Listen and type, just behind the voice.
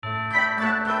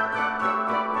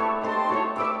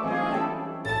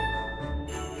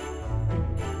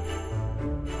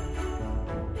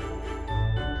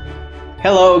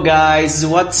Hello, guys,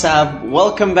 what's up?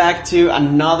 Welcome back to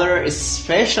another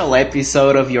special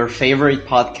episode of your favorite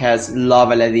podcast,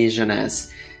 Love a la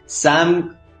Dijonnaise.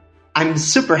 Sam, I'm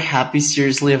super happy,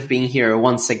 seriously, of being here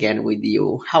once again with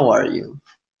you. How are you?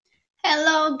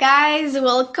 Hello, guys.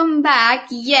 Welcome back.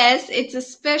 Yes, it's a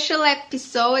special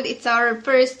episode. It's our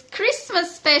first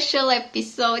Christmas special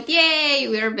episode. Yay!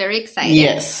 We're very excited.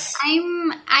 Yes.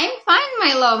 I'm fine,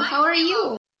 my love. How are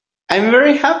you? I'm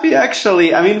very happy,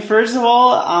 actually. I mean, first of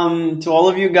all, to all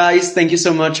of you guys, thank you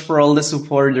so much for all the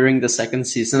support during the second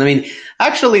season. I mean,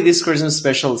 actually, this Christmas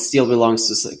special still belongs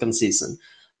to second season.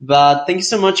 But thank you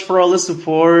so much for all the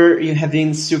support. You have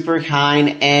been super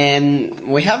kind, and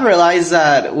we have realized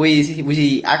that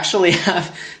we actually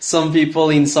have some people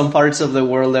in some parts of the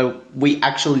world that we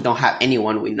actually don't have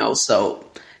anyone we know. So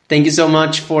thank you so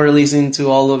much for listening to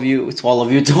all of you, to all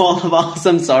of us.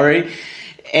 I'm sorry.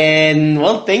 And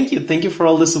well, thank you. Thank you for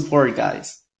all the support,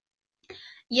 guys.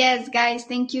 Yes, guys,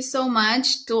 thank you so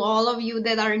much to all of you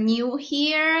that are new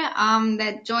here,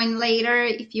 that join later.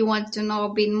 If you want to know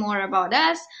a bit more about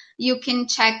us, you can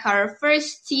check our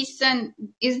first season.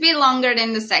 It's a bit longer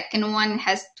than the second one. It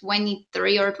has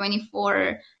 23 or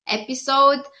 24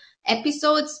 episodes,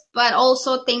 but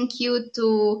also thank you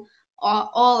to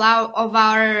of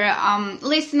our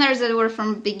listeners that were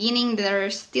from the beginning that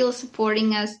are still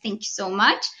supporting us. Thank you so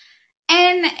much.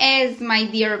 And as my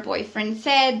dear boyfriend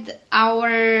said,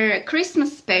 our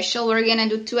Christmas special, we're gonna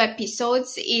do 2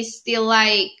 episodes, is still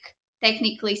like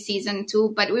technically season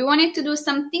 2, but we wanted to do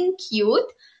something cute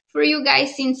for you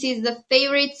guys since it's the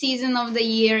favorite season of the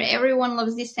year. Everyone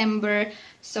loves December.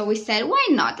 So we said, why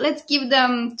not? Let's give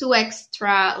them 2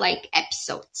 extra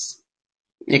episodes.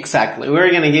 Exactly. We're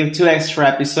going to give 2 extra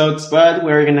episodes, but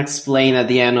we're going to explain at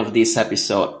the end of this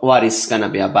episode what is going to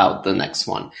be about the next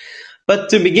one.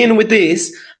 But to begin with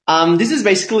this is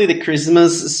basically the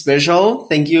Christmas special.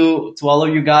 Thank you to all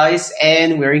of you guys,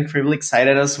 and we're incredibly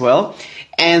excited as well.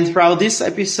 And throughout this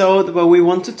episode, what we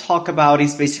want to talk about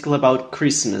is basically about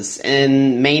Christmas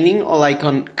and meaning, or like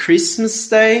on Christmas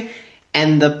Day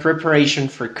and the preparation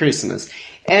for Christmas.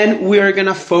 And we are going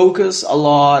to focus a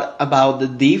lot about the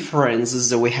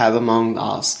differences that we have among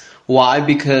us. Why?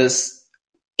 Because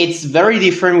it's very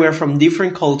different. We're from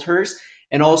different cultures,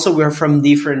 and also we're from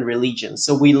different religions.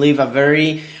 So we live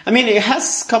it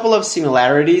has a couple of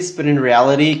similarities, but in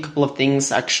reality, a couple of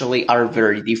things actually are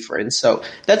very different. So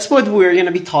that's what we're going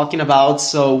to be talking about.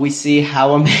 So we see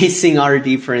how amazing our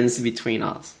difference between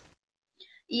us.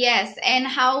 Yes, and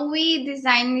how we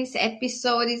design this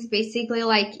episode is basically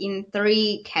like in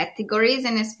 3 categories.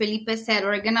 And as Felipe said,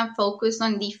 we're gonna focus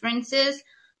on differences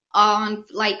on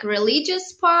like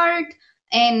religious part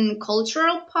and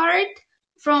cultural part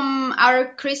from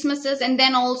our Christmases, and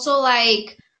then also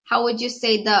like how would you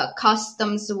say the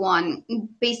customs one?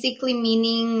 Basically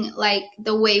meaning like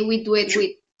the way we do it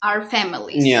with our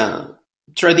families. Yeah.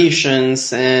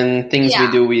 Traditions and things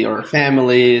we do with our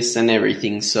families and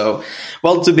everything. So,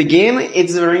 well, to begin,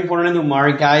 it's very important to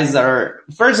mark, guys, that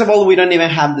first of all, we don't even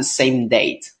have the same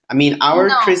date. I mean, our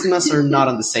Christmas are not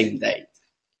on the same date.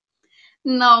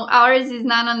 No, ours is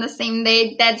not on the same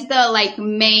date. That's the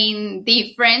main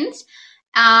difference.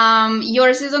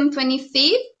 Yours is on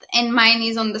 25th and mine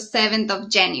is on the 7th of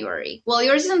January. Well,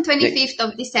 yours is on 25th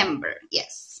of December.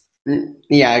 Yes.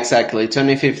 Yeah, exactly.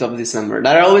 25th of December.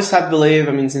 That I always have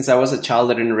believed, since I was a child,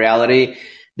 that in reality,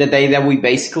 the day that we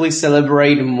basically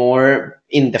celebrate more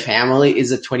in the family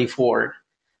is the 24th.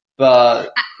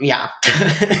 But yeah,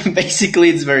 basically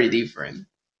it's very different.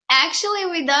 Actually,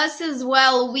 with us as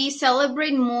well, we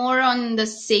celebrate more on the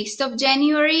 6th of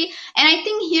January. And I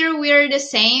think here we're the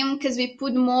same because we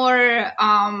put more,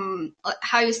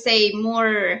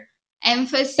 more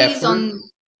emphasis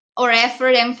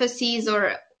emphasis,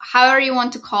 or however you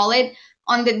want to call it,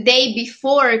 on the day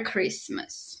before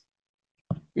Christmas.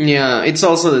 Yeah, it's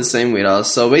also the same with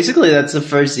us. So basically that's the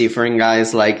first difference,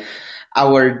 guys, like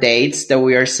our dates that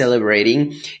we are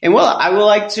celebrating. And well, I would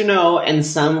like to know, and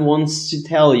Sam wants to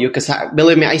tell you, because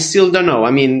believe me, I still don't know.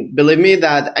 Believe me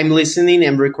that I'm listening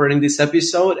and recording this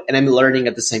episode and I'm learning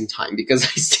at the same time, because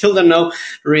I still don't know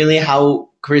really how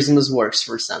Christmas works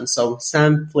for Sam. So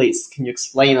Sam, please, can you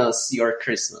explain us your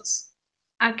Christmas?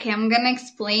 Okay, I'm gonna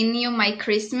explain you my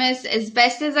Christmas as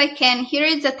best as I can. Here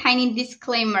is a tiny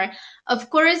disclaimer.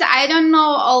 Of course, I don't know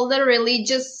all the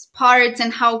religious parts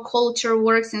and how culture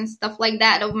works and stuff like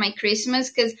that of my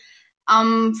Christmas, because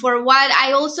for what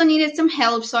I also needed some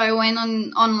help, so I went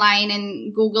online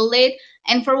and Googled it.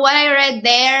 And for what I read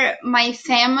there, my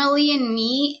family and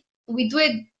me, we do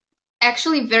it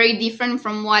actually very different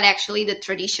from what actually the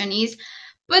tradition is.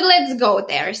 But let's go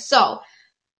there. So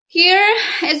Here,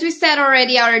 as we said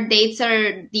already, our dates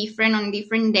are different on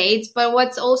different dates. But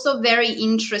what's also very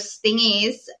interesting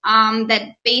is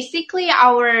that basically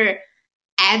our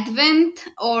Advent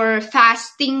or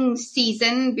fasting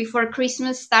season before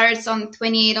Christmas starts on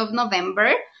 28th of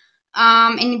November.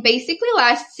 And it basically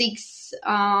lasts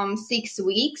 6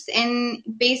 weeks. And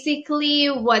basically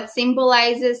what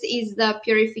symbolizes is the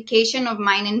purification of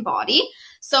mind and body.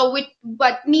 So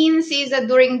what means is that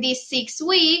during these 6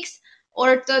 weeks,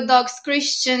 Orthodox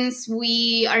Christians,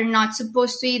 we are not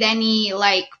supposed to eat any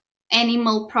like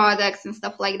animal products and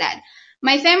stuff like that.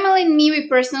 My family and me, we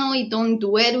personally don't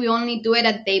do it. We only do it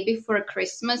a day before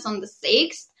Christmas on the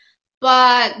 6th.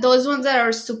 But those ones that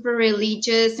are super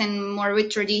religious and more with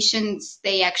traditions,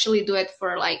 they actually do it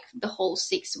for like the whole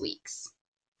 6 weeks.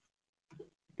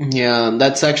 Yeah,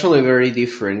 that's actually very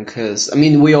different because, I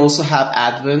mean, we also have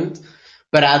Advent,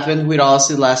 but Advent with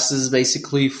us, it lasts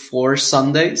basically 4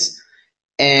 Sundays.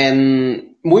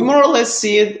 And we more or less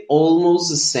see it almost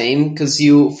the same because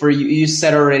you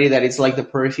said already that it's like the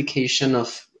purification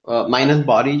of mind and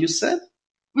body, you said?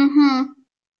 Mm-hmm.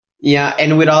 Yeah,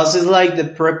 and with us is like the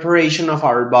preparation of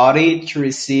our body to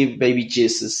receive baby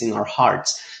Jesus in our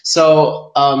hearts.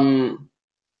 So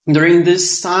during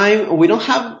this time, we don't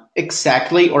have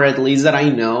exactly, or at least that I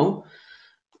know,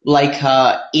 like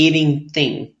a eating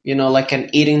thing, like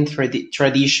an eating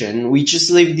tradition. We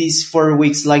just live these 4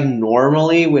 weeks like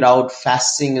normally without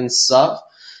fasting and stuff.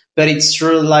 But it's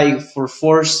true, like for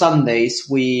 4 Sundays,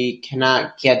 we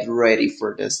cannot get ready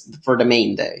for the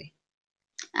main day.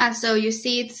 So you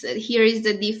see, here is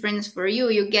the difference for you.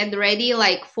 You get ready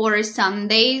like 4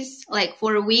 Sundays, like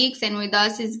 4 weeks, and with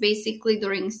us, it's basically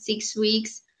during 6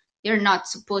 weeks. You're not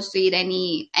supposed to eat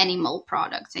any animal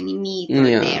products, any meat or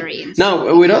dairy. And no,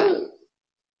 like we don't.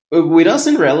 With us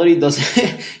in reality,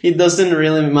 it doesn't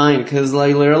really mind because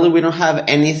like literally we don't have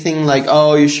anything like,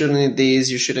 oh, you shouldn't eat this,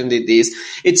 you shouldn't eat this.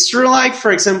 It's true, like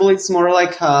for example, it's more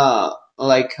like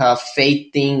a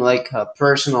faith thing, like a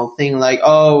personal thing, like,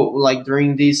 oh, like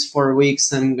during these 4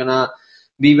 weeks I'm gonna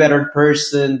be a better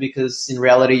person because in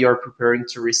reality you're preparing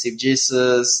to receive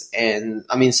Jesus, and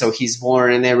I mean, so he's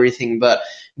born and everything, but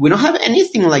we don't have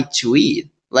anything like to eat.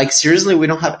 Like seriously, we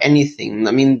don't have anything.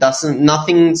 I mean,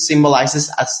 nothing symbolizes,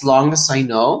 as long as I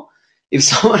know. If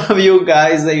some of you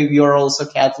guys, if you're also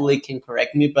Catholic, can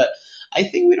correct me, but I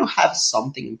think we don't have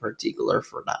something in particular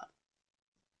for that.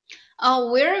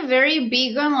 Oh, we're very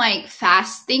big on like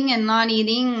fasting and not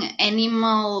eating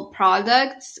animal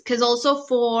products. Cause also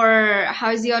for,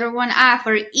 how's the other one?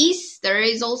 For Easter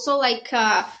is also like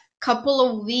a couple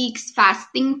of weeks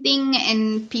fasting thing,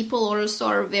 and people also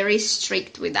are very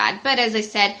strict with that. But as I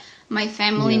said, my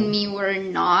family and me were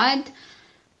not.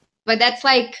 But that's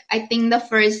like, I think the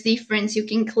first difference you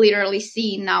can clearly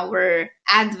see in our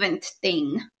Advent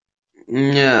thing.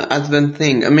 Yeah, Advent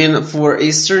thing. I mean, for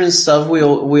Easter and stuff,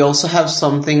 we also have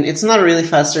something. It's not really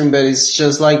fasting, but it's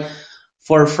just like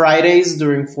for Fridays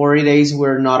during 40 days,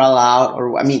 we're not allowed,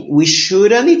 or I mean, we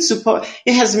shouldn't.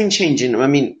 It has been changing. I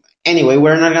mean, anyway,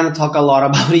 we're not gonna talk a lot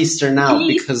about Easter now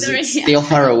because it's still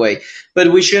far away.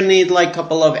 But we should need like a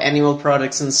couple of animal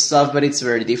products and stuff. But it's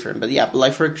very different. But yeah,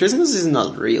 like for Christmas, is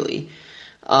not really.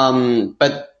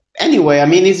 But anyway, I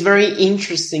mean, it's very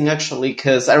interesting actually,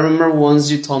 because I remember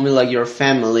once you told me like your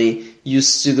family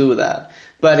used to do that.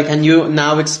 But can you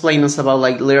now explain us about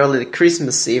like literally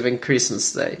Christmas Eve and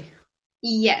Christmas Day?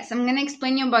 Yes, I'm gonna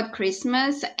explain you about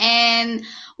Christmas. And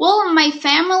well, my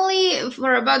family,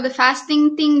 for about the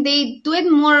fasting thing, they do it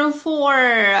more for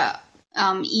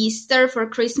Easter. For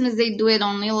Christmas, they do it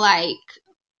only like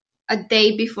a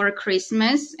day before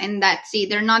Christmas, and that's it.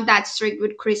 They're not that strict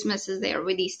with Christmas as they are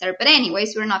with Easter. But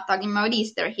anyways, we're not talking about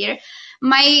Easter here.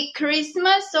 My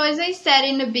Christmas, so as I said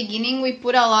in the beginning, we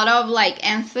put a lot of like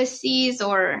emphasis,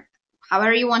 or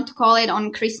however you want to call it,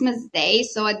 on Christmas Day,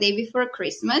 so a day before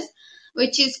Christmas,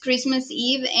 which is Christmas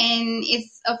Eve, and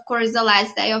it's of course the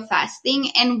last day of fasting.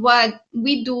 And what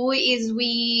we do is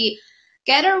we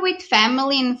gather with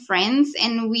family and friends,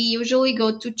 and we usually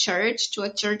go to church, to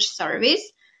a church service.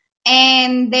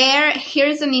 And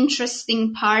here's an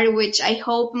interesting part, which I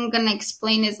hope I'm gonna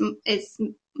explain as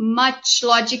much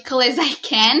logical as I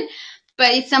can,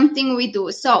 but it's something we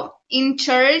do. So in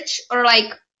church, or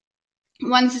like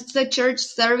once the church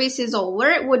service is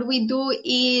over, what we do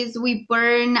is we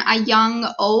burn a young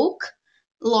oak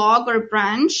log or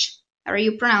branch, or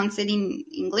you pronounce it in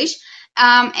English.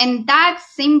 And that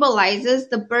symbolizes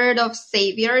the birth of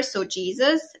Savior, so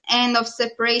Jesus, and of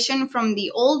separation from the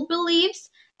old beliefs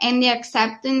and the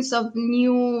acceptance of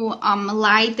new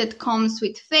light that comes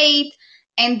with faith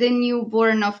and the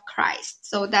newborn of Christ.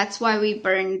 So that's why we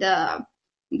burn the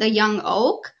young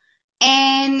oak.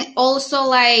 And also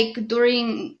like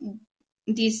during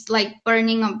this like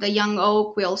burning of the young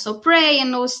oak, we also pray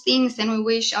and those things, and we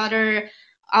wish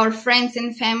our friends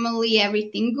and family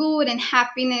everything good and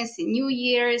happiness in New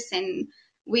Year's and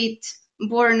with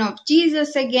born of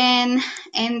Jesus again.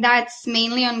 And that's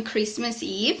mainly on Christmas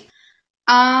Eve.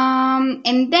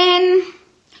 And then,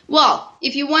 well,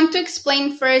 if you want to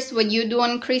explain first what you do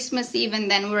on Christmas Eve, and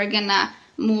then we're gonna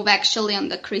move actually on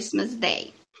the Christmas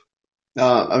Day.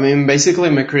 I mean, basically,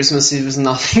 my Christmas Eve is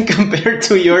nothing compared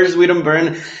to yours. We don't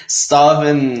burn stuff,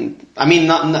 and I mean,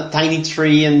 not tiny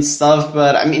tree and stuff,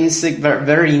 but I mean, it's like very,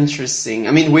 very interesting.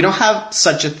 I mean, we don't have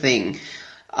such a thing.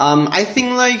 I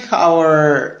think like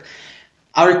our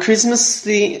Christmas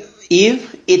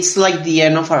Eve, it's like the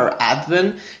end of our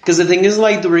Advent, because the thing is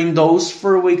like during those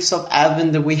 4 weeks of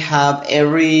Advent that we have,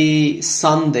 every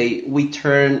Sunday we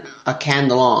turn a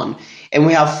candle on. And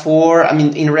we have four, I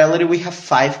mean, in reality, we have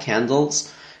 5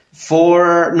 candles.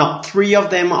 Three of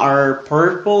them are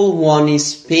purple, one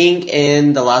is pink,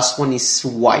 and the last one is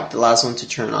white, the last one to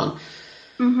turn on.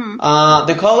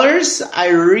 The colors, I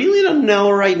really don't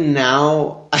know right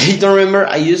now. I don't remember.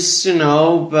 I used to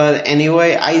know, but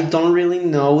anyway, I don't really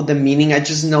know the meaning. I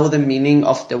just know the meaning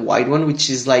of the white one, which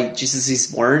is like Jesus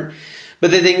is born.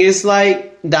 But the thing is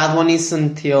like that one is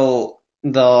until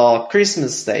the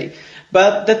Christmas day.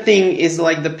 But the thing is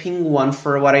like the pink one,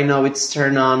 for what I know, it's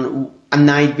turned on a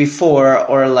night before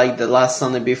or like the last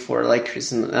Sunday before like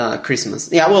Christmas.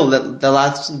 Yeah, well, the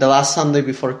last Sunday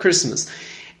before Christmas.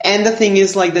 And the thing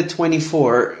is like the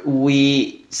 24,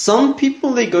 some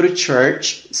people they go to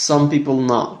church, some people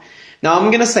not. Now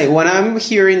I'm gonna say, when I'm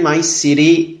here in my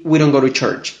city, we don't go to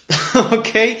church.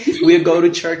 Okay? We go to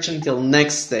church until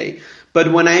next day.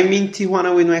 But when I'm in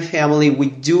Tijuana with my family, we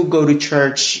do go to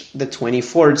church the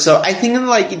 24th. So I think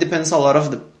like it depends a lot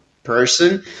of the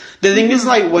person. The thing is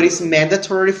like what is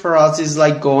mandatory for us is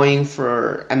like going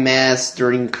for a mass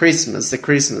during Christmas, the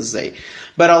Christmas day.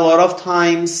 But a lot of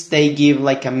times they give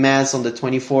like a mass on the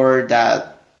 24th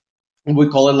that we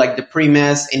call it like the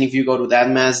pre-mass, and if you go to that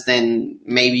mass, then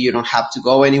maybe you don't have to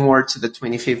go anymore to the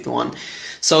 25th one.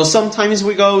 So sometimes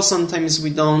we go, sometimes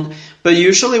we don't, but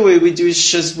usually what we do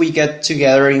is just we get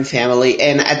together in family,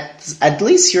 and at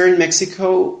least here in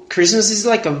Mexico, Christmas is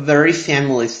like a very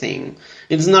family thing.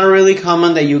 It's not really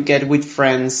common that you get with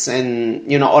friends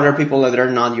and, you know, other people that are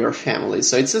not your family.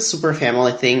 So it's a super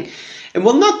family thing. And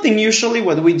well, nothing. Usually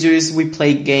what we do is we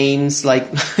play games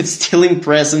like stealing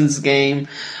presents game,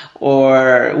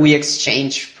 or we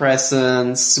exchange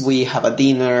presents, we have a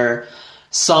dinner.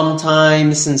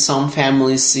 Sometimes in some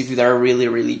families, if they're really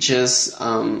religious,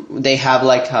 they have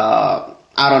like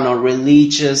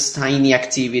religious tiny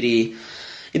activity.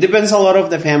 It depends a lot of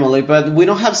the family, but we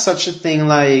don't have such a thing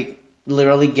like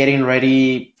literally getting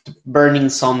ready, burning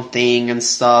something and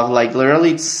stuff. Like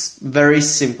literally it's very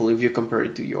simple if you compare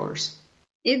it to yours.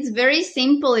 It's very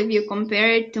simple if you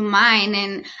compare it to mine.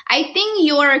 And I think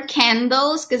your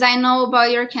candles, because I know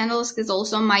about your candles, because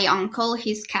also my uncle,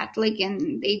 he's Catholic,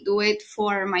 and they do it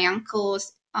for my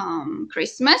uncle's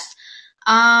Christmas.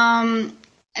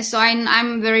 So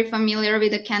I'm very familiar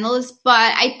with the candles,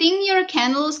 but I think your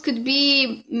candles could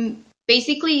be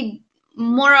basically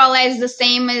more or less the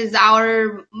same as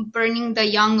our burning the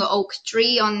young oak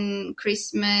tree on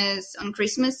Christmas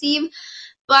Eve.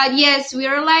 But yes, we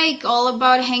are like all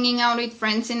about hanging out with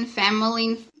friends and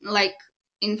family, like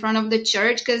in front of the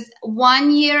church. Because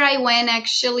one year I went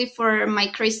actually for my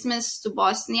Christmas to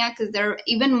Bosnia, because they're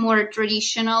even more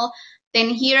traditional than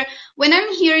here. When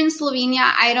I'm here in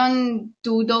Slovenia, I don't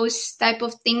do those type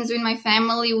of things with my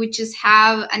family. We just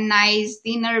have a nice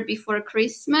dinner before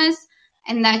Christmas,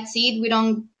 and that's it. We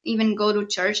don't even go to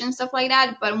church and stuff like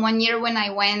that. But one year when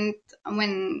I went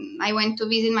to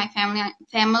visit my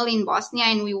family in Bosnia,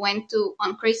 and we went to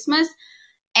on Christmas,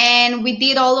 and we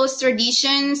did all those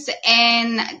traditions,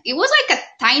 and it was like a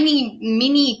tiny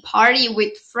mini party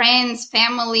with friends,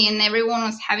 family, and everyone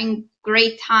was having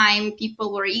great time.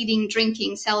 People were eating,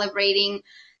 drinking, celebrating.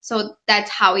 So that's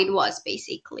how it was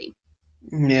basically.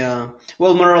 Yeah.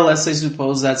 Well, more or less, I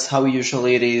suppose that's how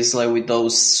usually it is, like with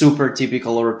those super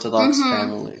typical Orthodox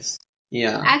families.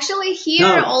 Yeah. Actually, here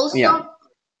No, also. yeah.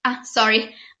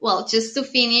 Sorry. Well, just to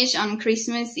finish on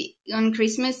Christmas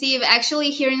Eve, actually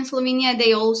here in Slovenia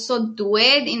they also do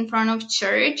it in front of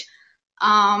church.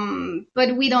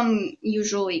 But we don't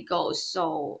usually go.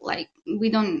 So like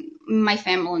my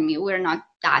family and me, we're not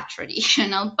that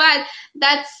traditional. But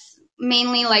that's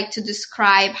mainly like to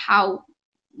describe how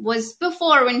was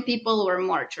before when people were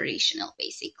more traditional,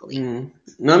 basically.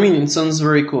 No, I mean, it sounds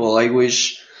very cool. I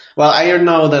wish. Well, I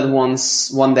know that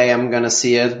one day I'm gonna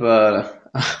see it, but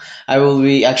I will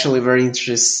be actually very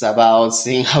interested about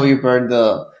seeing how you burn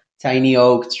the tiny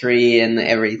oak tree and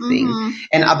everything. Mm-hmm.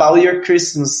 And about your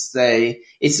Christmas day,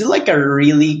 is it like a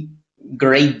really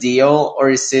great deal or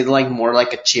is it like more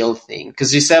like a chill thing?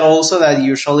 Because you said also that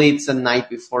usually it's the night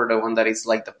before the one that is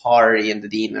like the party and the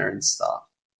dinner and stuff.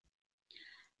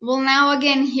 Well, now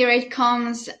again, here it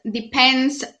comes.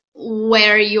 Depends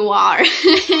where you are.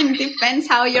 And depends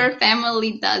how your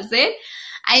family does it.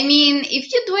 I mean,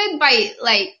 if you do it by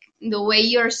like the way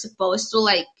you're supposed to,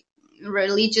 like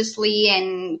religiously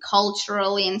and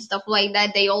culturally and stuff like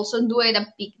that, they also do it a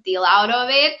big deal out of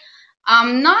it.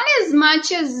 Not as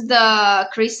much as the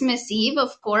Christmas Eve,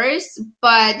 of course,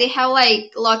 but they have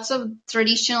like lots of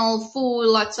traditional food,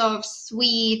 lots of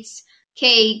sweets,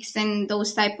 cakes, and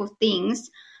those type of things.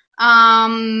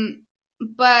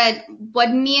 But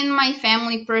what me and my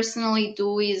family personally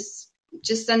do is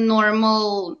just a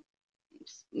normal,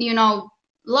 you know,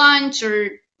 lunch or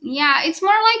yeah, it's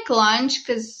more like lunch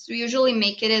because we usually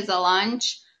make it as a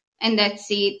lunch and that's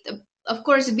it. Of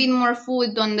course, a bit more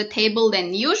food on the table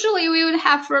than usually we would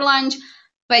have for lunch.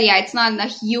 But yeah, it's not a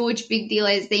huge big deal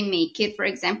as they make it, for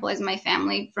example, as my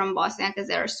family from Bosnia because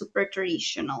they're super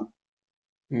traditional.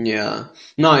 Yeah.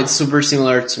 No, it's super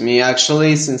similar to me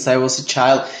actually since I was a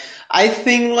child. I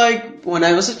think like when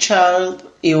I was a child,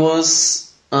 it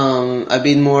was a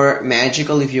bit more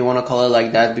magical if you want to call it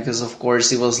like that because of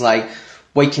course it was like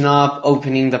waking up,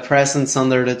 opening the presents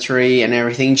under the tree and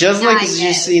everything just like Ah, as you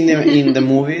yes. see in the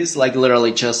movies, like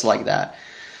literally just like that.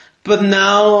 But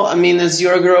now, I mean, as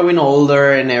you're growing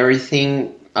older and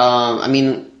everything, I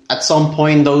mean, at some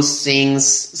point those things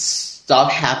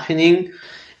stop happening.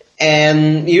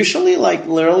 And usually, like,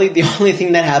 literally the only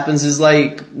thing that happens is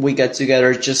like we get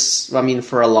together just, I mean,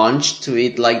 for a lunch to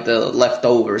eat like the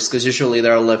leftovers, because usually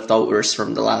there are leftovers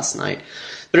from the last night.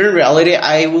 But in reality,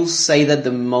 I will say that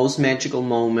the most magical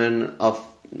moment of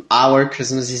our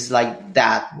Christmas is like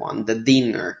that one, the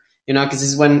dinner. You know, because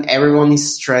it's when everyone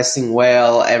is dressing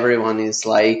well, everyone is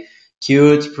like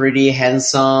cute, pretty,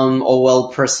 handsome, all well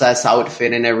processed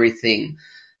outfit and everything.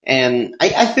 And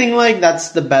I think like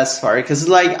that's the best part because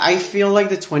like I feel like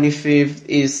the 25th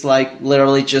is like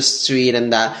literally just to eat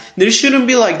and that. There shouldn't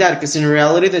be like that because in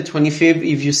reality the 25th,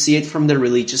 if you see it from the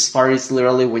religious part, is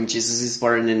literally when Jesus is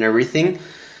born and everything.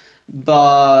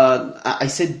 But I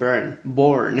said born.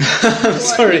 I'm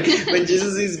sorry. When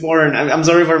Jesus is born, I'm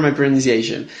sorry for my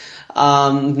pronunciation.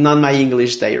 Not my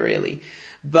English day really.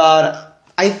 But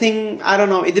I think, I don't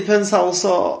know, it depends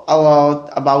also a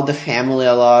lot about the family,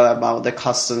 a lot about the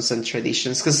customs and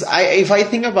traditions. Because if I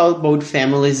think about both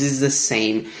families, it's the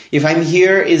same. If I'm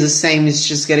here, it's the same. It's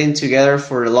just getting together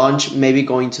for lunch, maybe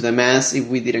going to the mass if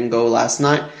we didn't go last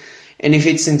night. And if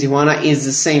it's in Tijuana, it's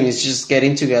the same. It's just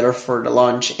getting together for the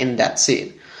lunch and that's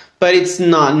it. But it's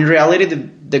not. In reality,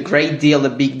 the great deal, the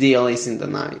big deal is in the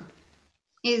night.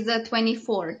 Is the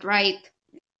 24th, right?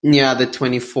 Yeah, the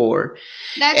 24.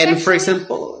 That's And for actually.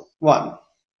 example, what?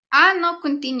 No,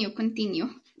 continue.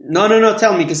 No, no, no,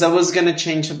 tell me, because I was going to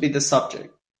change a bit the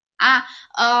subject.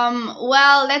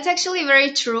 Well, that's actually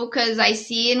very true because I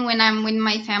see it when I'm with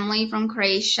my family from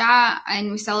Croatia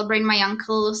and we celebrate my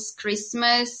uncle's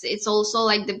Christmas. It's also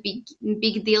like the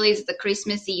big deal is the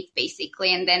Christmas Eve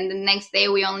basically, and then the next day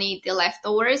we only eat the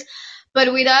leftovers.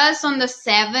 But with us on the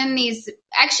 7th is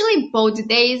actually both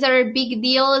days are big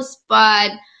deals,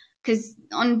 but because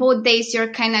on both days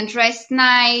you're kind of dressed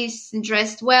nice,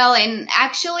 dressed well, and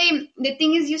actually the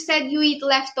thing is you said you eat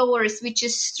leftovers, which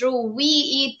is true. We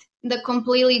eat the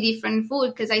completely different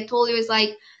food because I told you it's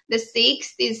like the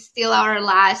 6th is still our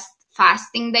last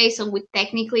fasting day, so we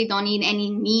technically don't eat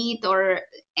any meat or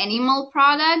animal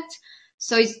products.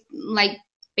 So it's like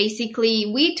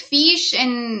basically wheat, fish,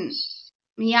 and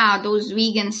yeah, those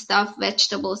vegan stuff,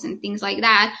 vegetables and things like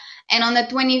that. And on the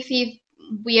 25th,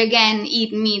 we again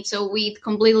eat meat, so we eat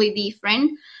completely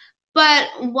different. But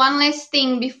one last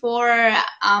thing before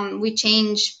we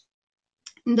change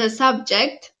the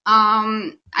subject.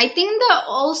 I think that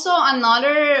also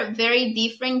another very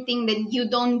different thing that you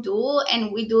don't do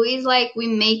and we do is like we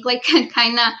make like a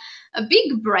kind of a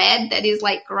big bread that is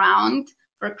like round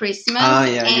for Christmas. Ah,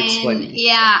 yeah, you And explained me.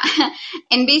 yeah,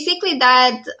 and basically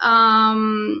that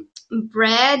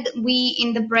bread, we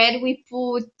in the bread we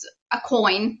put a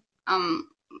coin.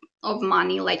 Of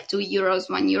money, like €2,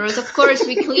 €1. Of course,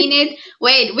 we clean it.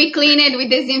 Wait, we clean it, we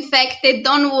disinfect it.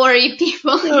 Don't worry,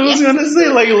 people. I was Yes, gonna we say,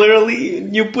 do. like, literally,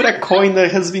 you put a coin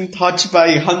that has been touched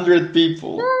by 100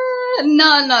 people.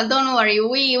 No, don't worry.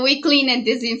 We clean and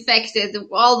disinfect it,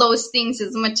 all those things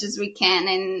as much as we can.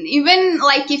 And even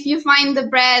like if you find the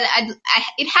bread,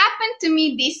 it happened to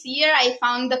me this year. I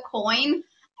found the coin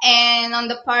And on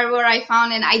the part where I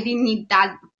found it, I didn't need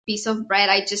that piece of bread.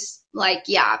 I just like,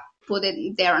 yeah, put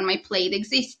it there on my plate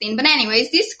existing. But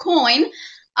anyways, this coin,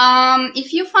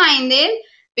 if you find it,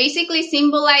 basically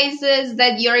symbolizes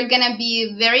that you're gonna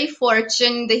be very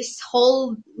fortunate this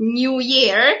whole new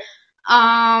year.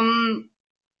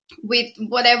 With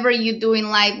whatever you do in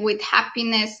life, with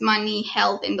happiness, money,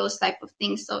 health, and those type of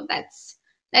things. So that's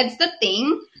the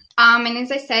thing. And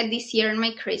as I said, this year on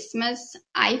my Christmas,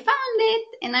 I found it,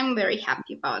 and I'm very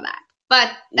happy about that.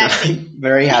 But that's it.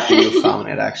 Very happy you found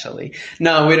it, actually.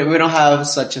 No, we don't have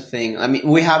such a thing. I mean,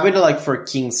 we have it like for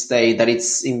King's Day, that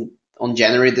it's on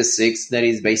January the 6th, that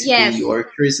is basically Yes. your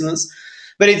Christmas.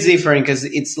 But it's different because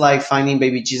it's like finding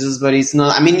baby Jesus, but it's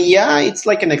not. I mean, yeah, it's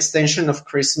like an extension of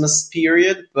Christmas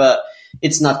period, but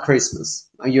it's not Christmas,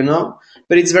 you know?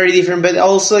 But it's very different. But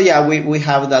also, yeah, we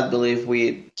have that belief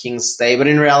with King's Day. But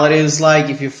in reality, it's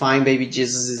like if you find baby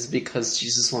Jesus, it's because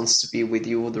Jesus wants to be with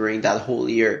you during that whole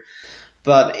year.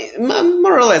 But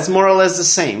more or less the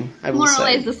same, I will More or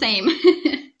say. less the same.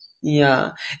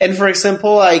 Yeah. And for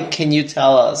example, like, can you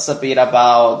tell us a bit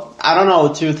about, I don't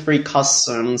know, 2, 3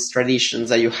 customs, traditions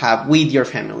that you have with your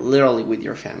family, literally with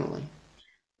your family?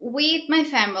 With my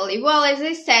family, well, as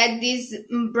I said, this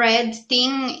bread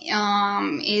thing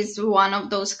is one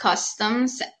of those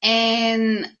customs,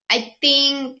 and I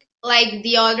think like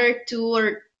the other 2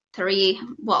 or 3.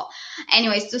 Well,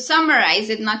 anyways, to summarize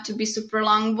it, not to be super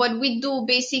long, what we do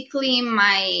basically,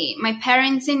 my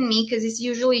parents and me, because it's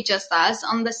usually just us.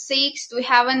 On the 6th, we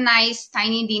have a nice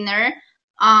tiny dinner.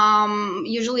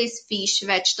 Usually it's fish,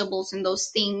 vegetables, and those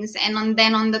things, and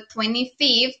then on the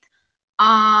 25th.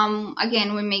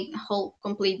 Again, we make a whole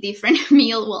complete different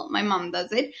meal. Well, my mom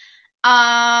does it.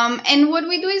 And what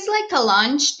we do is like a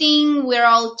lunch thing. We're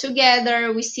all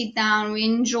together. We sit down, we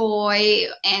enjoy,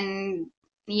 and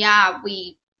yeah,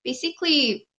 we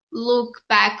basically look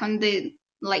back on the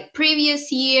like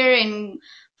previous year and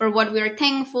for what we are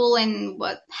thankful and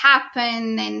what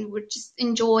happened, and we're just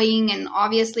enjoying. And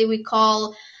obviously, we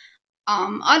call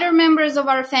other members of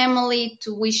our family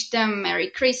to wish them Merry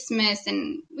Christmas,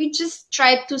 and we just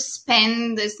try to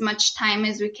spend as much time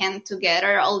as we can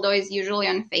together, although it's usually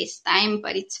on FaceTime,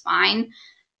 but it's fine.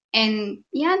 And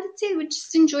yeah, that's it. We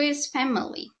just enjoy as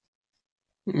family.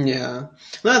 Yeah.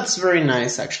 That's very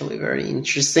nice, actually, very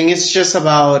interesting. It's just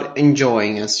about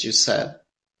enjoying, as you said.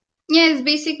 Yeah, it's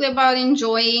basically about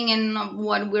enjoying and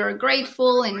what we're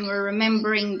grateful, and we're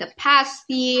remembering the past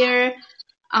year.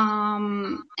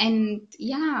 And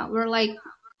yeah, we're like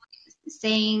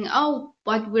saying, oh,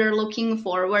 what we're looking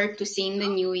forward to seeing the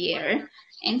new year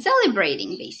and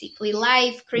celebrating basically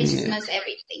life, Yeah. Christmas,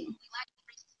 everything.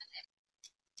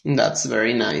 That's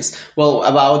very nice. Well,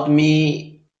 about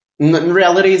me, in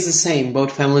reality, it's the same.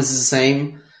 Both families is the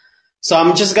same. So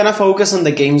I'm just gonna focus on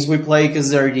the games we play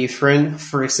because they're different.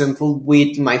 For example,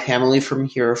 with my family from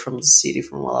here, from the city,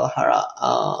 from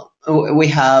Guadalajara, we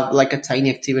have like a tiny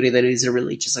activity that is a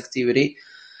religious activity.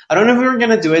 I don't know if we're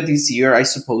gonna do it this year. I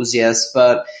suppose yes,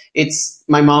 but it's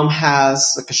my mom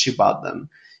has like she bought them.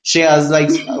 She has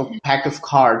like a pack of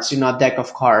cards, a deck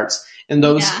of cards, and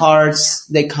those Yeah. cards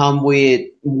they come with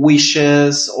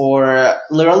wishes or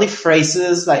literally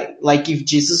phrases like if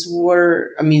Jesus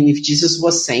were, I mean, if Jesus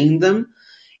was saying them,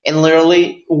 and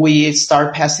literally we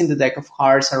start passing the deck of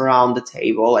cards around the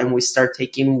table, and we start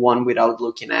taking one without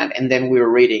looking at, and then we're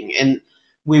reading, and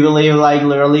we believe like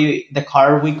literally the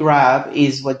card we grab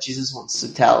is what Jesus wants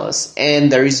to tell us.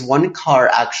 And there is one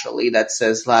card actually that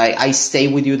says like, I stay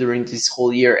with you during this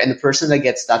whole year. And the person that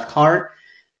gets that card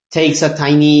takes a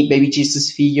tiny baby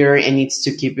Jesus figure and needs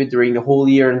to keep it during the whole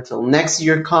year until next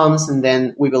year comes. And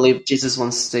then we believe Jesus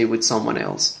wants to stay with someone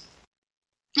else.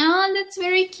 Oh, that's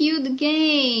very cute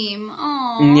game.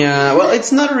 Oh, Yeah, well,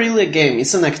 it's not really a game.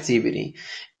 It's an activity.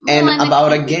 well, And an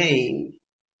about a activity. game,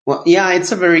 well, yeah,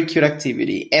 it's a very cute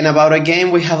activity. And about a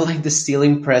game, we have like the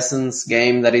stealing presents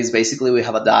game that is basically we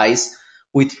have a dice.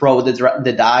 We throw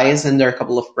the dice and there are a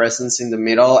couple of presents in the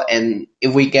middle. And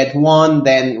if we get one,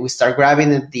 then we start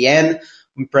grabbing at the end.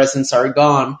 When presents are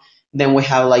gone, then we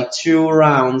have like 2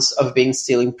 rounds of being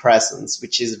stealing presents,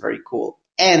 which is very cool.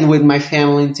 And with my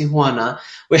family in Tijuana,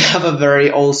 we have a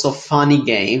very also funny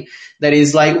game that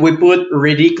is like we put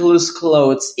ridiculous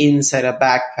clothes inside a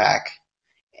backpack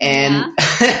and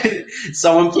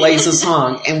someone plays a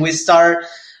song and we start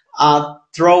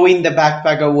throwing the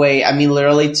backpack away. I mean,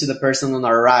 literally to the person on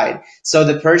our right. So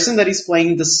the person that is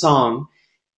playing the song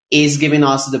is giving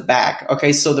us the bag.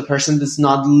 Okay, so the person is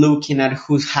not looking at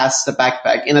who has the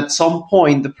backpack. And at some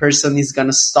point, the person is going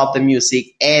to stop the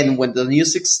music. And when the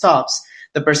music stops,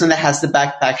 the person that has the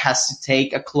backpack has to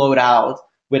take a cloth out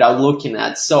without looking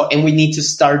at. So, and we need to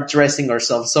start dressing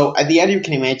ourselves. So at the end, you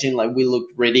can imagine like we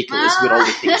look ridiculous with all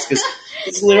the things because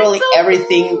it's That's literally so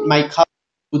everything. cool. My cousin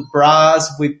put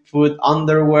bras, we put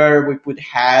underwear, we put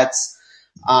hats,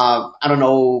 I don't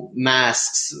know,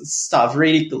 masks, stuff,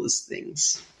 ridiculous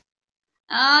things.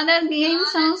 That game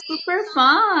sounds super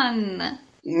fun.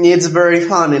 It's very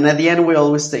fun, and at the end, we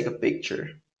always take a picture.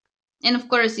 And of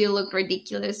course, you look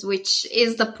ridiculous, which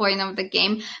is the point of the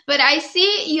game. But I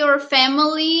see your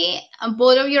family,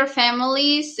 both of your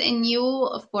families, and you,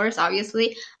 of course,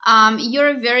 obviously,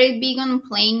 you're very big on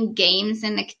playing games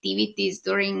and activities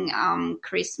during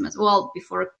Christmas. Well,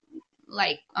 before,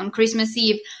 like on Christmas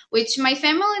Eve, which my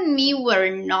family and me were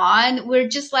not. We're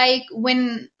just like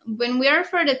when we are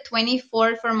for the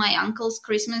 24th for my uncle's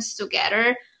Christmas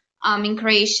together in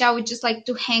Croatia, we just like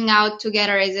to hang out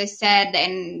together, as I said,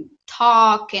 and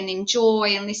talk and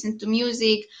enjoy and listen to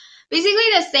music. Basically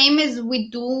the same as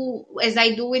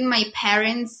I do with my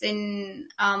parents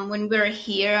and when we're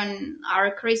here on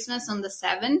our Christmas on the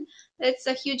 7th. That's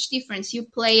a huge difference. You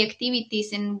play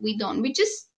activities and we don't. We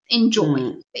just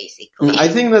enjoy, basically. I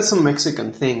think that's a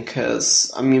Mexican thing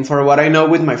because, I mean, for what I know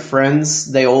with my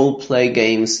friends, they all play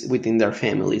games within their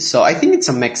families. So I think it's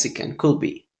a Mexican, could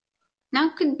be.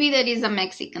 Now could be that is a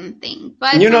Mexican thing,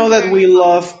 but You know that we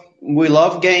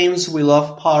love games, we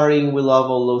love partying, we love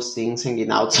all those things,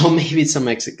 hanging out. So maybe it's a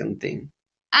Mexican thing.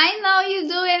 I know you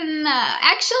do, and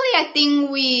actually, I think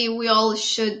we all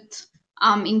should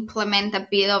implement a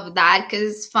bit of that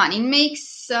because it's fun. It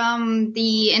makes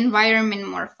the environment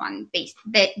more fun,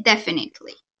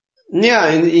 definitely. Yeah,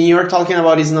 and you're talking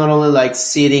about it's not only like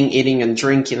sitting, eating, and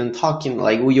drinking and talking.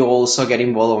 Like you also get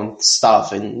involved in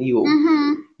stuff, and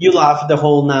you laugh the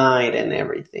whole night and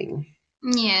everything.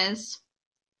 Yes.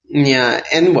 Yeah,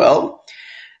 and well,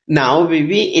 now,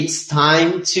 baby, it's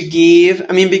time to give.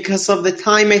 I mean, because of the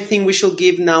time, I think we should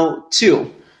give now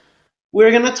two.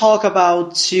 We're gonna talk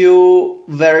about two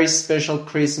very special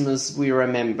Christmas we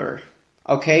remember.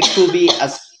 Okay, could be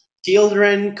as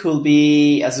children, could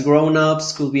be as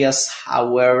grown-ups, could be as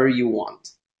however you want.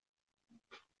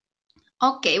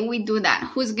 Okay, we do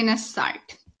that. Who's gonna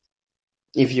start?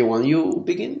 If you want, you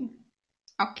begin.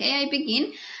 Okay, I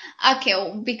begin. Okay,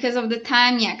 well, because of the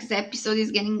time, yeah, because the episode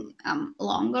is getting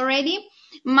long already.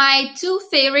 My two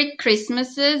favorite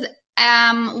Christmases.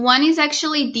 One is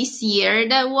actually this year.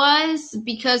 That was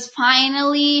because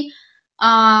finally,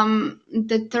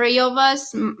 the three of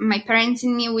us, my parents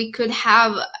and me, we could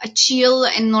have a chill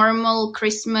and normal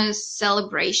Christmas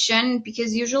celebration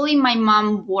because usually my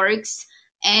mom works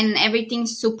and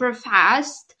everything's super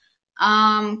fast.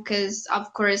 Because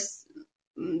of course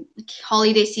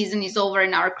holiday season is over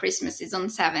and our Christmas is on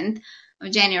 7th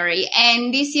of January.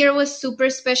 And this year was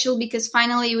super special because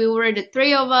finally we were the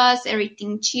three of us,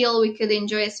 everything chill, we could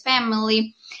enjoy as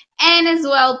family. And as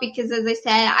well because, as I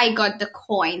said, I got the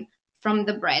coin from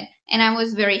the bread and I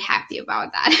was very happy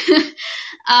about that.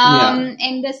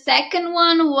 And the second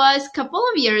one was a couple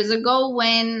of years ago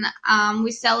when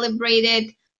we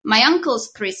celebrated my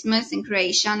uncle's Christmas in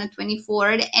Croatia on the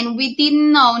 24th, and we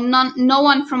didn't know, no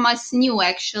one from us knew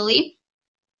actually.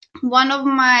 One of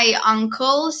my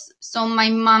uncles, so my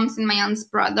mom's and my aunt's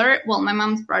brother, well, my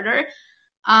mom's brother,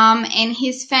 and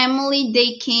his family,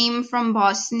 they came from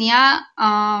Bosnia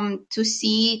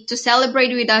to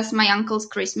celebrate with us my uncle's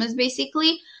Christmas,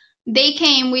 basically. They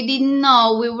came, we didn't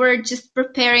know, we were just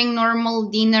preparing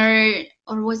normal dinner,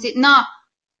 or was it? No,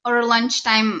 or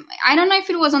lunchtime. I don't know if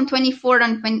it was on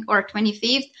 24th or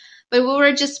 25th, but we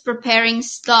were just preparing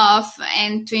stuff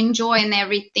and to enjoy and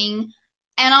everything.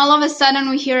 And all of a sudden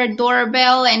we hear a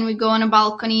doorbell and we go on a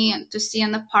balcony to see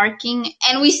on the parking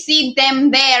and we see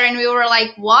them there and we were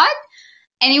like, what?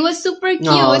 And it was super cute.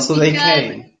 Oh, so they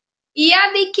came.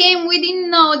 Yeah, they came. We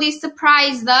didn't know. They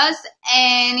surprised us.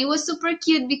 And it was super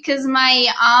cute because my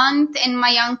aunt and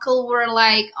my uncle were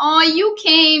like, oh, you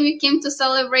came to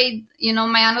celebrate. You know,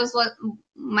 my aunt was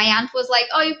like,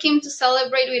 oh, you came to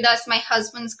celebrate with us, my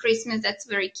husband's Christmas. That's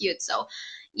very cute. So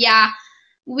yeah,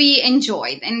 we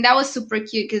enjoyed. And that was super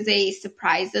cute because they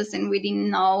surprised us and we didn't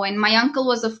know. And my uncle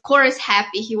was, of course,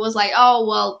 happy. He was like, oh,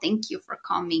 well, thank you for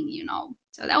coming, you know.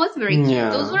 So that was very cute. Yeah.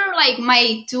 Those were like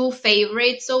my two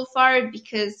favorites so far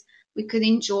because we could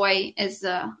enjoy as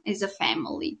a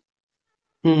family.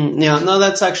 Yeah, no,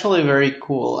 that's actually very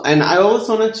cool. And I always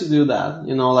wanted to do that,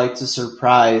 you know, like to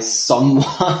surprise someone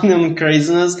on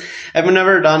Christmas. I've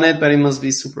never done it, but it must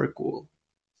be super cool.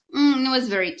 It was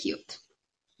very cute.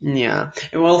 Yeah.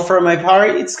 Well, for my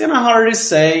part, it's kind of hard to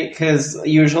say because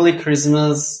usually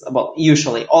Christmas, well,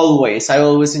 usually, always, I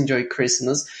always enjoy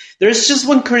Christmas. There's just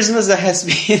one Christmas that has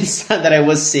been that I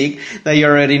was sick that you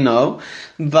already know.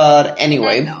 But I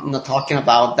anyway, I'm know. not talking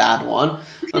about that one.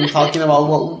 I'm talking about,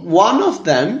 well, one of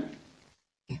them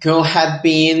could have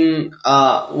been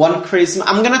one Christmas.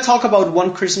 I'm going to talk about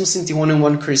one Christmas in Tijuana and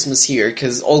one Christmas here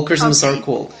because all Christmas are Okay.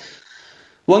 cool.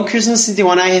 One Christmas in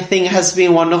Tijuana, I think, has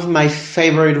been one of my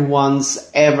favorite ones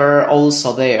ever.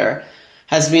 Also, there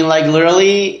has been like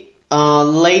literally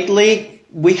lately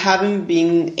we haven't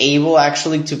been able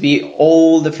actually to be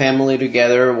all the family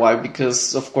together. Why?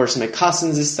 Because of course my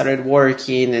cousins started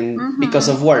working, and because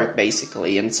Mm-hmm. of work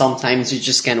basically. And sometimes you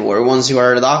just can't work. Once you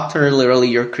are a doctor, literally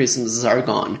your Christmases are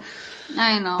gone.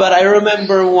 I But know. I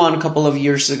remember one couple of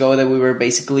years ago that we were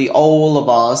basically all of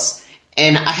us,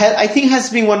 and I think has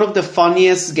been one of the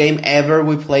funniest game ever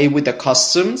we played with the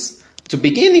costumes. To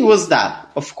begin, it was that,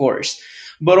 of course,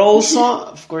 but also,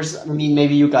 of course, I mean,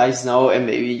 maybe you guys know, and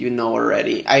maybe you know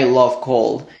already. I love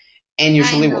cold, and I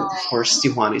usually, well, of know. course,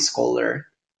 Tijuana is colder.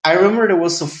 I remember there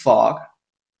was a fog.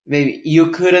 Maybe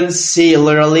you couldn't see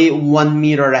literally 1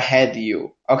 meter ahead of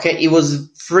you. Okay, it was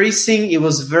freezing. It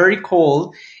was very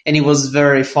cold, and it was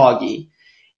very foggy.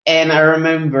 And I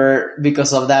remember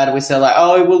because of that, we said like,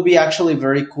 oh, it will be actually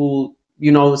very cool,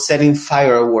 setting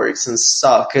fireworks and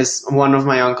stuff. Because one of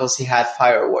my uncles, he had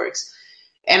fireworks,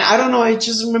 and I don't know, I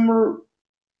just remember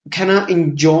kind of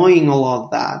enjoying a lot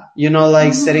of that.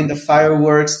 Like setting the Mm-hmm.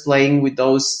 fireworks, playing with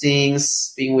those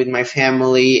things, being with my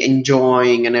family,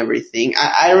 enjoying and everything.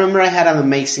 I remember I had an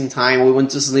amazing time. We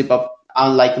went to sleep up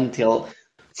like until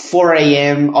 4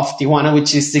 a.m. of Tijuana,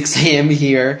 which is 6 a.m.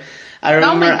 here. I Oh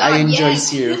remember my I God, enjoyed yes.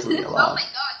 seriously a lot.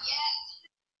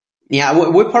 Yeah,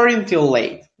 we partied until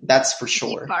late. That's for We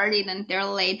sure. partied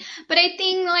until late. But I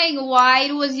think like why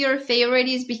it was your favorite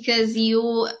is because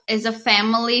you as a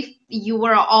family you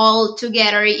were all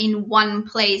together in one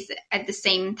place at the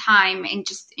same time and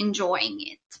just enjoying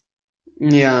it.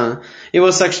 Yeah, it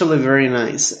was actually very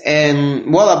nice.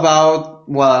 And what about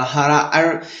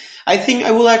Guadalajara? I think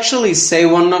I will actually say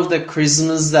one of the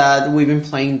Christmas that we've been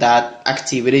playing that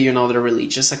activity, the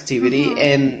religious activity. Mm-hmm.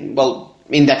 And well,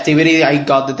 in the activity, I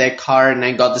got the deck card and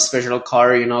I got the special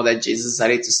card, that Jesus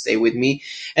decided to stay with me.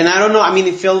 And I don't know, I mean,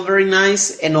 it felt very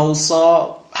nice. And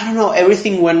also, I don't know,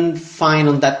 everything went fine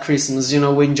on that Christmas.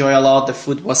 We enjoy a lot. The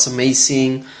food was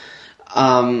amazing.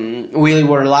 We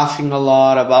were laughing a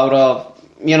lot about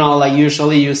like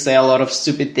usually you say a lot of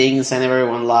stupid things and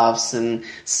everyone laughs and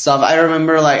stuff. I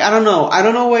remember like I don't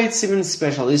know why it's even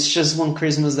special. It's just one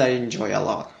Christmas that I enjoy a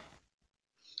lot.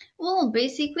 Well,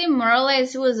 basically more or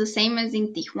less it was the same as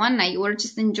in Tijuana. You were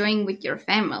just enjoying with your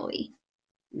family.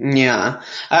 Yeah,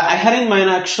 I had in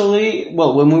mind actually.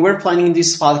 Well, when we were planning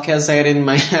this podcast, I had in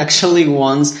mind actually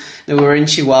once that we were in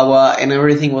Chihuahua and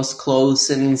everything was closed,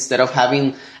 and instead of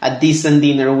having a decent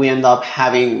dinner, we end up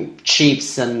having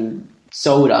chips and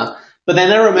soda. But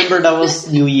then I remember that was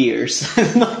New Year's,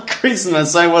 not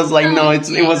Christmas. So I was like, no, it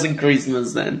Yeah. wasn't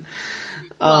Christmas then.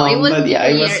 Well, it was But New yeah,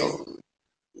 Year's.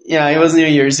 it was New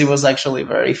Year's. It was actually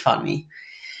very funny.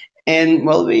 And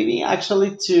well, maybe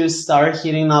actually to start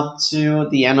hitting up to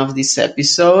the end of this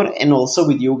episode and also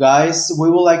with you guys, we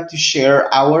would like to share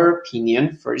our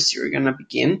opinion. First, you're going to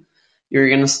begin. You're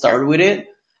going to start with it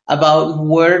about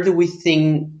where do we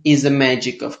think is the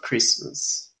magic of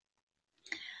Christmas?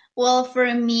 Well,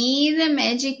 for me, the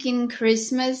magic in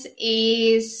Christmas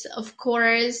is, of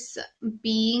course,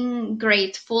 being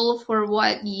grateful for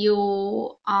what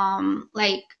you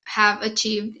like have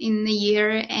achieved in the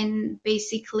year and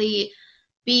basically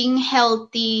being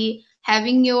healthy,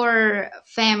 having your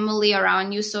family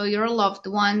around you, so your loved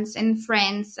ones and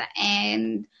friends,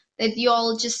 and that you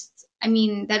all just, I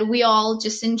mean, that we all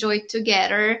just enjoy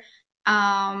together,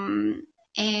 and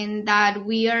that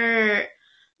we are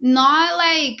not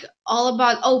like all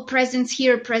about presents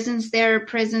here, presents there,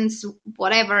 presents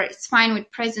whatever, it's fine with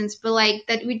presents, but like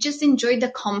that we just enjoy the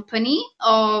company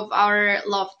of our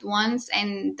loved ones,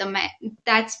 and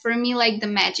that's for me like the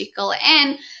magical.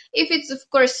 And if it's of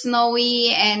course snowy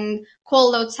and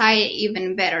cold outside,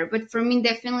 even better. But for me,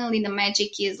 definitely the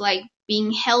magic is like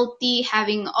being healthy,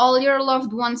 having all your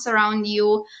loved ones around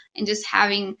you, and just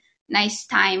having nice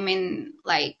time and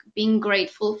like being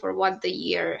grateful for what the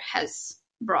year has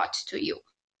brought to you.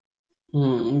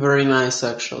 Very nice,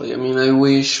 actually. I mean, I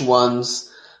wish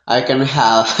once I can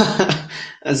have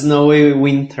a snowy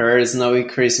winter, a snowy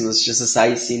Christmas, just as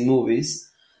I see in movies.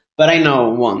 But I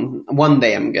know one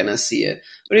day I'm gonna see it.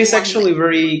 But it's One day. actually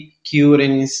very cute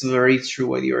and it's very true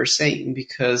what you're saying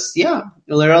because yeah,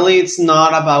 literally it's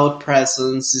not about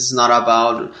presents, it's not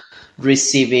about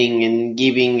receiving and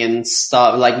giving and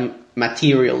stuff, like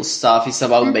material stuff. It's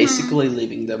about Mm-hmm. basically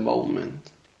living the moment.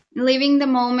 Living the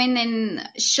moment and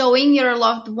showing your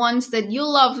loved ones that you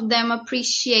love them,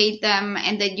 appreciate them,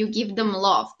 and that you give them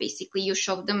love. Basically, you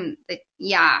show them that,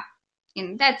 yeah,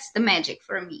 and that's the magic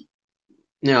for me.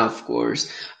 Yeah, of course.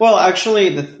 Well, actually,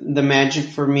 the magic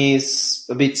for me is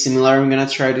a bit similar. I'm gonna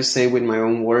try to say with my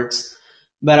own words,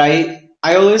 but I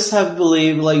always have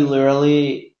believed, like,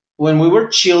 literally when we were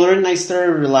children, I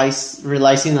started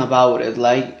realizing about it.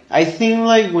 Like, I think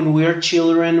like when we are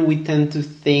children, we tend to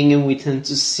think and we tend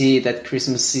to see that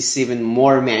Christmas is even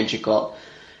more magical.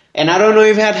 And I don't know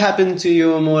if it had happened to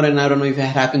you, Amor, and I don't know if it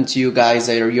had happened to you guys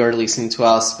that you're listening to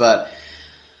us, but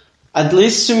at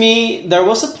least to me, there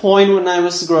was a point when I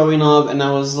was growing up and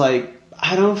I was like,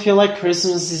 I don't feel like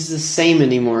Christmas is the same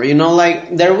anymore. You know,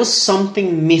 like there was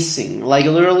something missing, like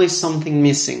literally something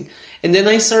missing. And then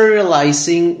I started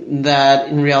realizing that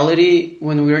in reality,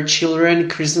 when we were children,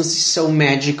 Christmas is so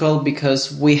magical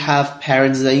because we have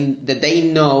parents that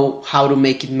they know how to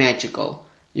make it magical,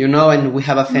 you know, and we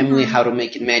have a family Mm-hmm. how to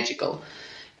make it magical.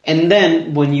 And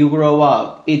then when you grow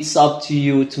up, it's up to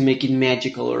you to make it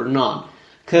magical or not.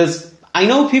 Because I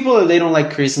know people that they don't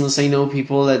like Christmas. I know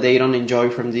people that they don't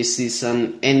enjoy from this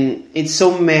season. And it's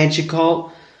so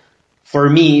magical for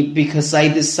me because I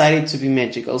decided to be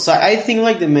magical. So I think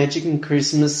like the magic in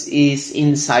Christmas is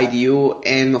inside you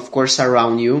and of course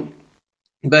around you,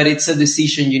 but it's a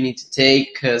decision you need to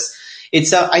take because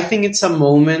I think it's a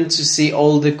moment to see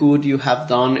all the good you have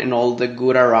done and all the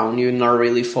good around you, not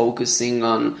really focusing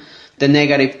on the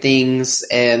negative things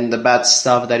and the bad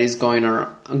stuff that is going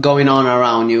on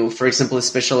around you. For example,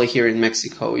 especially here in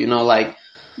Mexico, you know, like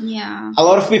Yeah. a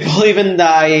lot of people even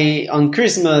die on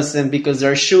Christmas and because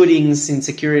there are shootings,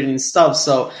 insecurity and stuff.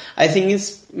 So I think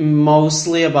it's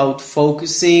mostly about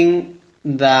focusing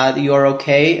that you are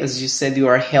okay, as you said, you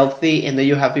are healthy and that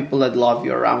you have people that love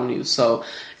you around you. So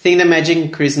I think the magic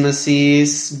in Christmas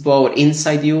is both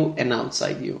inside you and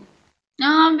outside you.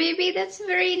 Oh, baby, that's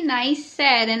very nice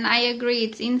said, and I agree.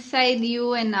 It's inside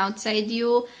you and outside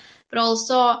you, but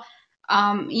also,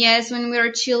 yes, when we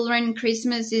are children,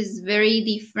 Christmas is very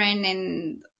different.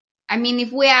 And I mean,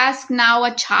 if we ask now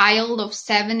a child of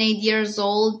 7, 8 years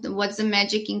old, what's the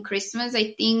magic in Christmas?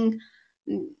 I think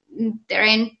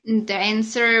the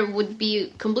answer would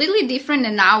be completely different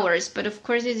than ours. But of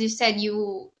course, as you said,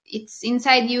 it's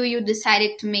inside you. You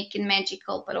decided to make it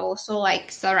magical, but also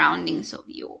like surroundings of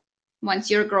you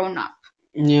once you're grown up.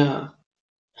 Yeah.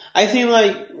 I think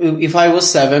like if I was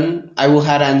 7, I would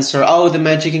have answered, "Oh, the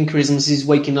magic in Christmas is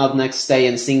waking up next day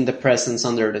and seeing the presents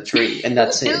under the tree, and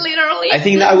that's it." Literally. I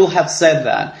think that I will have said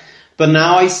that, but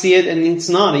now I see it, and it's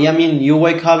not. I mean, you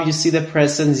wake up, you see the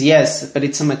presents, yes, but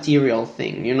it's a material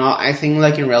thing, you know. I think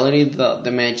like in reality,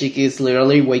 the magic is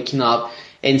literally waking up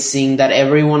and seeing that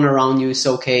everyone around you is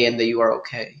okay and that you are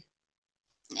okay.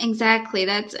 Exactly.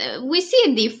 That's we see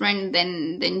it different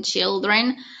than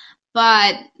children,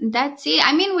 but that's it.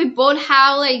 I mean, we both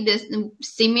have like this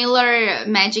similar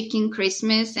magic in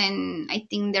Christmas, and I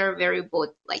think they're very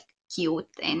both like cute.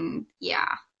 And yeah,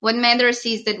 what matters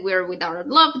is that we're with our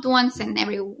loved ones and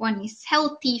everyone is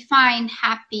healthy, fine,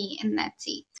 happy, and that's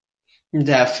it.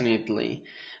 Definitely.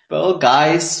 Well,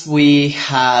 guys, we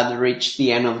had reached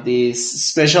the end of this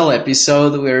special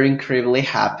episode. We're incredibly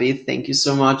happy. Thank you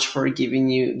so much for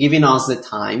giving us the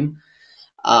time.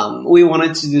 We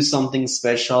wanted to do something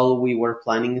special. We were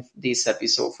planning this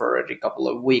episode for already a couple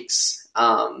of weeks.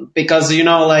 Because, you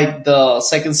know, like the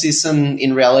second season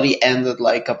in reality ended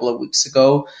like a couple of weeks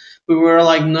ago. We were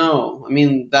like, no, I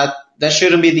mean, that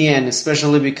shouldn't be the end,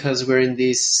 especially because we're in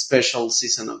this special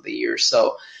season of the year.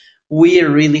 So we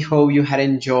really hope you had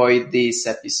enjoyed this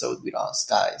episode with us,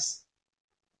 guys.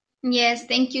 Yes,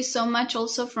 thank you so much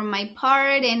also from my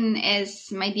part. And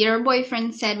as my dear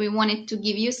boyfriend said, we wanted to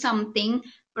give you something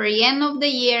for the end of the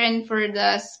year and for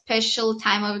the special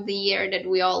time of the year that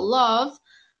we all love.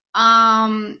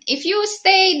 If you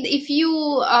stayed, if you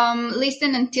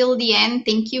listened until the end,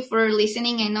 thank you for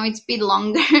listening. I know it's been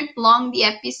longer, long the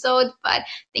episode, but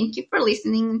thank you for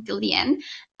listening until the end.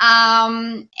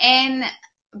 And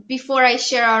before I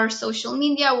share our social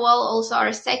media, well, also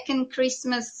our second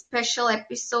Christmas special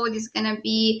episode is gonna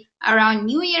be around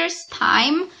New Year's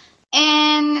time.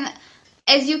 And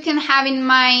as you can have in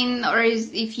mind, or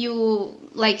if you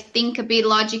like think a bit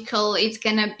logical, it's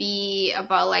gonna be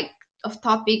about like of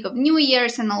topic of New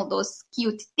Year's and all those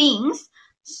cute things.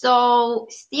 So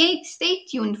stay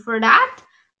tuned for that.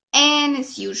 And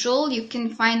as usual, you can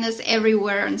find us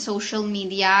everywhere on social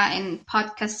media and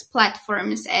podcast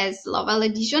platforms as Lova La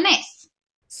Dijonnaise.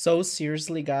 So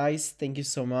seriously, guys, thank you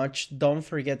so much. Don't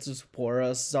forget to support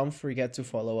us. Don't forget to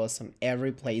follow us on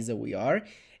every place that we are.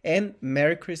 And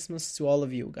Merry Christmas to all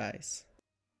of you guys.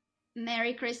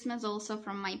 Merry Christmas also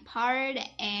from my part,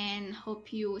 and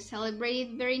hope you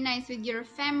celebrate very nice with your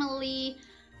family.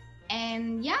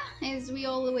 And yeah, as we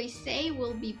always say,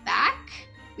 we'll be back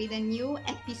with a new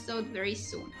episode very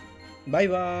soon. Bye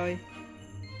bye.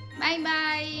 Bye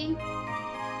bye.